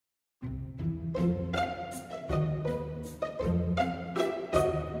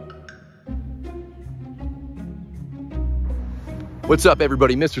What's up,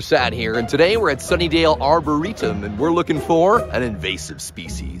 everybody? Mr. Saad here, and today we're at Sunnydale Arboretum, and we're looking for an invasive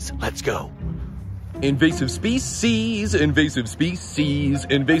species. Let's go. Invasive species, invasive species,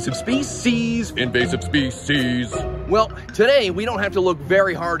 invasive species, invasive species. Well, today we don't have to look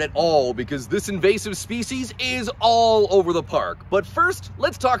very hard at all because this invasive species is all over the park. But first,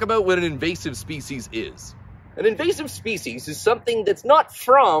 let's talk about what an invasive species is. An invasive species is something that's not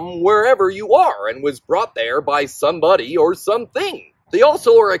from wherever you are and was brought there by somebody or something. They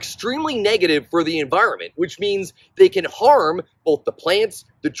also are extremely negative for the environment, which means they can harm both the plants,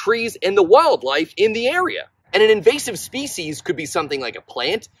 the trees, and the wildlife in the area. And an invasive species could be something like a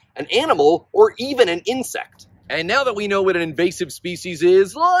plant, an animal, or even an insect. And now that we know what an invasive species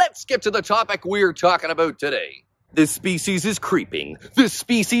is, let's get to the topic we're talking about today. This species is creeping, this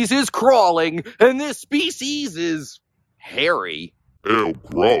species is crawling, and this species is hairy. Ew,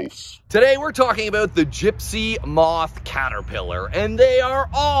 gross. Today we're talking about the Gypsy Moth Caterpillar, and they are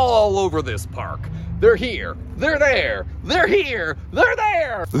all over this park. They're here, they're there, they're here, they're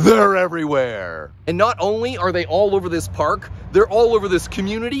there, they're everywhere. And not only are they all over this park, they're all over this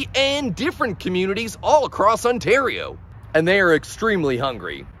community and different communities all across Ontario. And they are extremely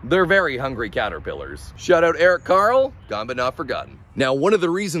hungry. They're very hungry caterpillars. Shout out Eric Carl, gone but not forgotten. Now, one of the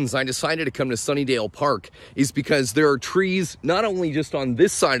reasons I decided to come to Sunnydale Park is because there are trees not only just on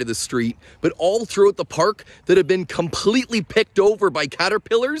this side of the street, but all throughout the park that have been completely picked over by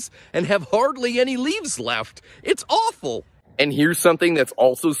caterpillars and have hardly any leaves left. It's awful. And here's something that's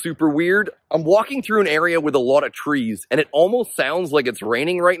also super weird. I'm walking through an area with a lot of trees, and it almost sounds like it's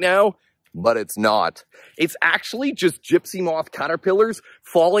raining right now. But it's not. It's actually just Gypsy Moth Caterpillars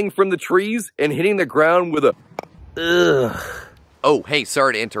falling from the trees and hitting the ground with a ugh. Oh, hey,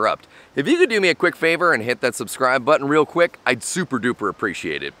 sorry to interrupt. If you could do me a quick favor and hit that subscribe button real quick, I'd super duper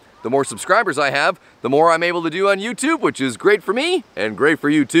appreciate it. The more subscribers I have, the more I'm able to do on YouTube, which is great for me and great for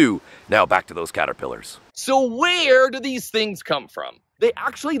you too. Now back to those caterpillars. So where do these things come from? They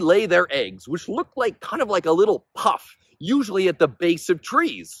actually lay their eggs, which look like kind of like a little puff, usually at the base of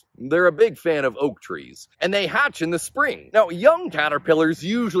trees. They're a big fan of oak trees, and they hatch in the spring. Now, young caterpillars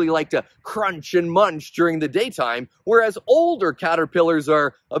usually like to crunch and munch during the daytime, whereas older caterpillars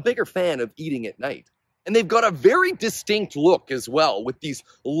are a bigger fan of eating at night. And they've got a very distinct look as well, with these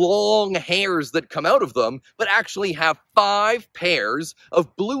long hairs that come out of them, but actually have 5 pairs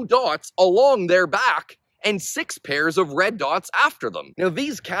of blue dots along their back and 6 pairs of red dots after them. Now,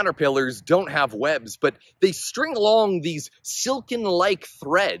 these caterpillars don't have webs, but they string along these silken-like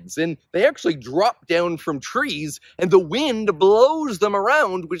threads, and they actually drop down from trees, and the wind blows them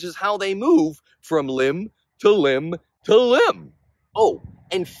around, which is how they move from limb to limb to limb. Oh,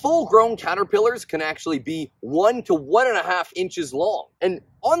 and full-grown caterpillars can actually be 1 to 1.5 inches long. And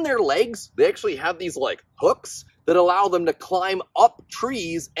on their legs, they actually have these, like, hooks that allow them to climb up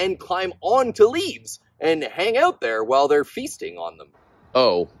trees and climb onto leaves and hang out there while they're feasting on them.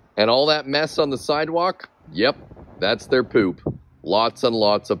 Oh, and all that mess on the sidewalk? Yep, that's their poop. Lots and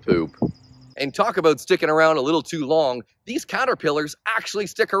lots of poop. And talk about sticking around a little too long, these caterpillars actually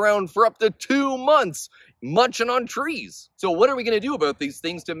stick around for up to 2 months, munching on trees. So what are we gonna do about these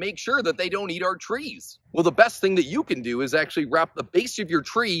things to make sure that they don't eat our trees? Well, the best thing that you can do is actually wrap the base of your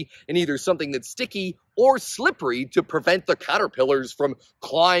tree in either something that's sticky or slippery to prevent the caterpillars from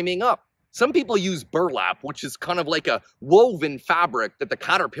climbing up. Some people use burlap, which is kind of like a woven fabric that the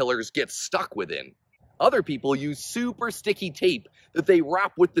caterpillars get stuck within. Other people use super sticky tape that they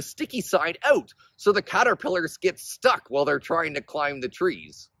wrap with the sticky side out, so the caterpillars get stuck while they're trying to climb the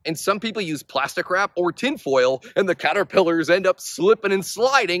trees. And some people use plastic wrap or tinfoil, and the caterpillars end up slipping and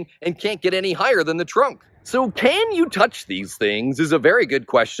sliding and can't get any higher than the trunk. So can you touch these things is a very good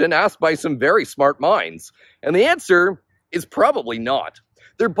question asked by some very smart minds. And the answer is probably not.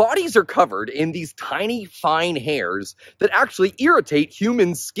 Their bodies are covered in these tiny, fine hairs that actually irritate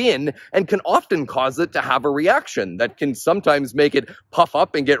human skin and can often cause it to have a reaction that can sometimes make it puff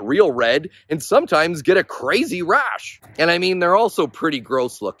up and get real red and sometimes get a crazy rash. And I mean, they're also pretty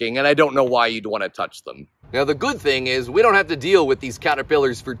gross looking, and I don't know why you'd want to touch them. Now, the good thing is we don't have to deal with these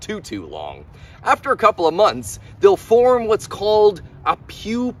caterpillars for too long. After a couple of months, they'll form what's called a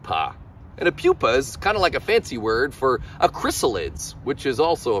pupa. And a pupa is kind of like a fancy word for a chrysalids, which is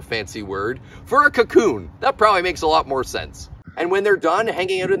also a fancy word for a cocoon. That probably makes a lot more sense. And when they're done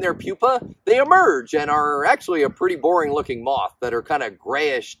hanging out in their pupa, they emerge and are actually a pretty boring looking moth that are kind of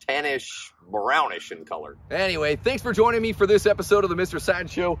grayish, tannish, brownish in color. Anyway, thanks for joining me for this episode of the Mr. Saad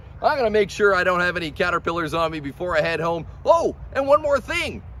Show. I'm gonna make sure I don't have any caterpillars on me before I head home. Oh, and one more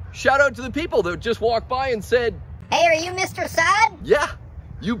thing. Shout out to the people that just walked by and said, "Hey, are you Mr. Saad?" Yeah.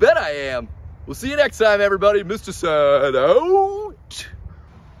 You bet I am. We'll see you next time, everybody. Mr. Saad out. out.